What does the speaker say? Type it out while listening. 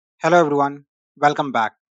Hello everyone, welcome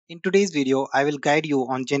back. In today's video, I will guide you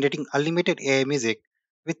on generating unlimited AI music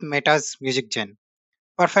with Meta's MusicGen,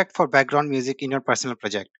 perfect for background music in your personal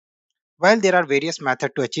project. While there are various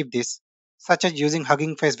methods to achieve this, such as using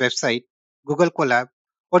Hugging Face website, Google Colab,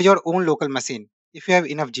 or your own local machine if you have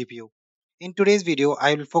enough GPU. In today's video,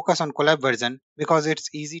 I will focus on Colab version because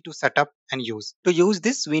it's easy to set up and use. To use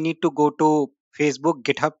this, we need to go to Facebook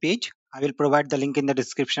GitHub page. I will provide the link in the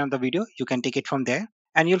description of the video. You can take it from there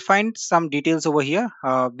and you'll find some details over here.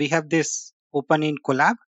 We have this open in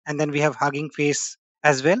Colab and then we have Hugging Face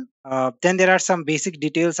as well. Then there are some basic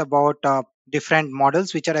details about different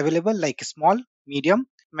models which are available like small, medium,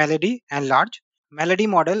 melody and large. Melody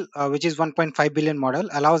model, which is 1.5 billion model,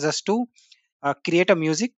 allows us to create a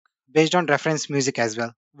music based on reference music as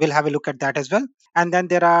well. We'll have a look at that as well. And then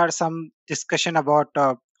there are some discussion about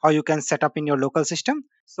how you can set up in your local system.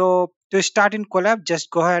 So to start in Colab, just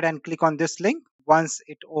go ahead and click on this link. Once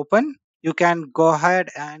it open, you can go ahead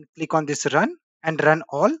and click on this run and run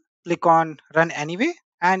all. Click on run anyway,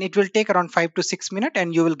 and it will take around 5 to 6 minutes,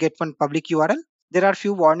 and you will get one public URL. There are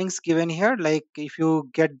few warnings given here, like if you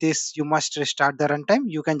get this, you must restart the runtime.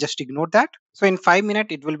 You can just ignore that. So in 5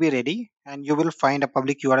 minutes, it will be ready, and you will find a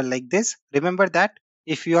public URL like this. Remember that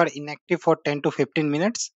if you are inactive for 10 to 15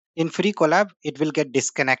 minutes in free collab, it will get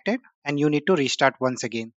disconnected, and you need to restart once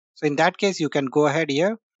again. So in that case, you can go ahead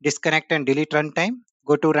here, disconnect and delete runtime,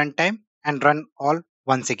 go to runtime and run all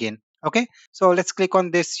once again. Okay, so let's click on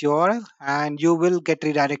this URL and you will get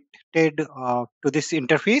redirected to this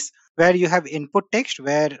interface where you have input text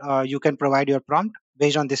where you can provide your prompt.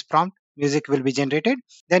 Based on this prompt, music will be generated.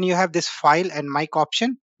 Then you have this file and mic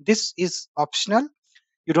option. This is optional.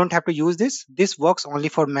 You don't have to use this. This works only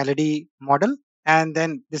for melody model. And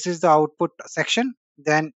then this is the output section.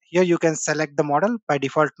 Then here you can select the model. By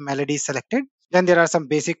default, melody is selected. Then there are some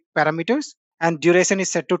basic parameters and duration is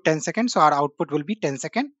set to 10 seconds. So our output will be 10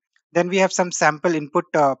 seconds. Then we have some sample input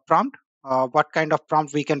prompt, what kind of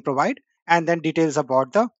prompt we can provide, and then details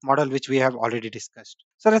about the model which we have already discussed.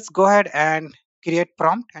 So let's go ahead and create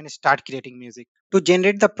prompt and start creating music. To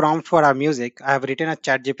generate the prompt for our music, I have written a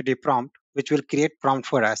ChatGPT prompt which will create prompt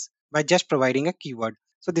for us by just providing a keyword.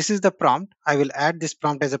 So this is the prompt. I will add this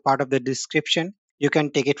prompt as a part of the description. You can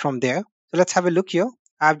take it from there. So let's have a look here.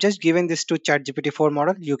 I've just given this to ChatGPT 4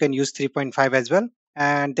 model. You can use 3.5 as well.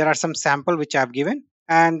 And there are some sample which I've given.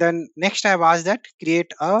 And then next I've asked that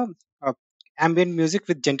create a ambient music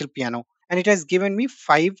with gentle piano. And it has given me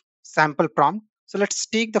 5 sample prompt. So let's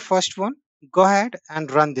take the first one. Go ahead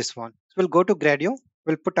and run this one. So we'll go to Gradio.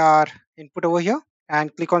 We'll put our input over here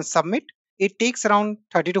and click on submit. It takes around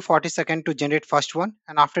 30 to 40 seconds to generate first one,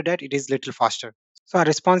 and after that it is little faster. So our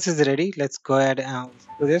response is ready. Let's go ahead and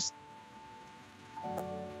do this.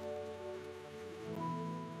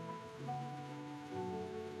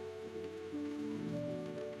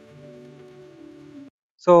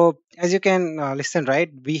 So as you can listen, right,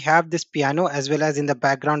 we have this piano as well as in the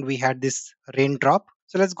background we had this raindrop.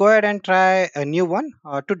 So let's go ahead and try a new one.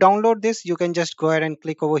 To download this, you can just go ahead and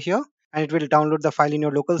click over here and it will download the file in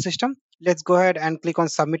your local system. Let's go ahead and click on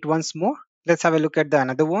submit once more. Let's have a look at the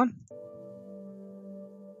another one.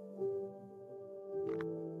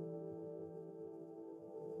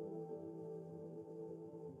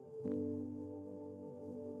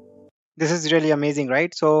 This is really amazing,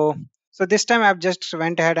 right? So this time I've just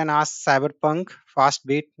went ahead and asked Cyberpunk Fast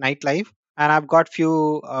Beat Nightlife, and I've got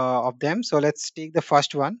few of them. So let's take the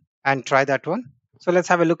first one and try that one. So let's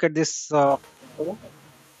have a look at this.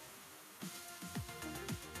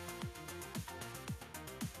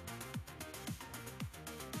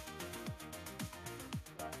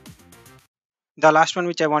 The last one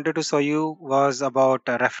which I wanted to show you was about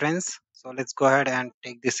a reference. So let's go ahead and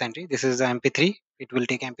take this entry. This is the MP3. It will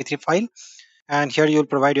take MP3 file, and here you'll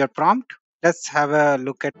provide your prompt. Let's have a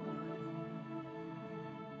look at.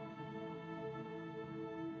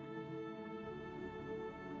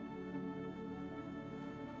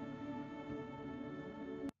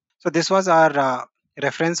 So this was our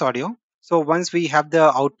reference audio. So once we have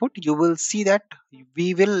the output, you will see that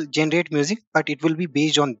we will generate music, but it will be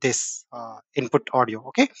based on this input audio.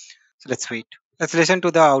 Okay. So let's wait. Let's listen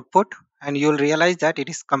to the output and you'll realize that it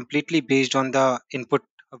is completely based on the input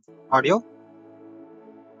of audio.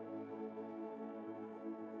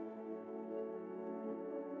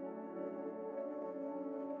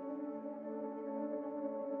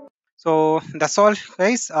 So that's all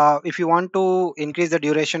guys. If you want to increase the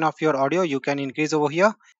duration of your audio, you can increase over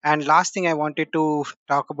here. And last thing I wanted to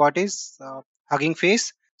talk about is Hugging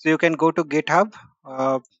Face. So you can go to GitHub.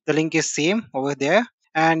 The link is same over there,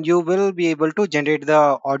 and you will be able to generate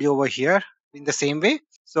the audio over here in the same way.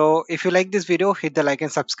 So if you like this video, hit the like and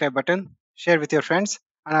subscribe button, share with your friends,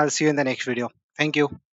 and I'll see you in the next video. Thank you.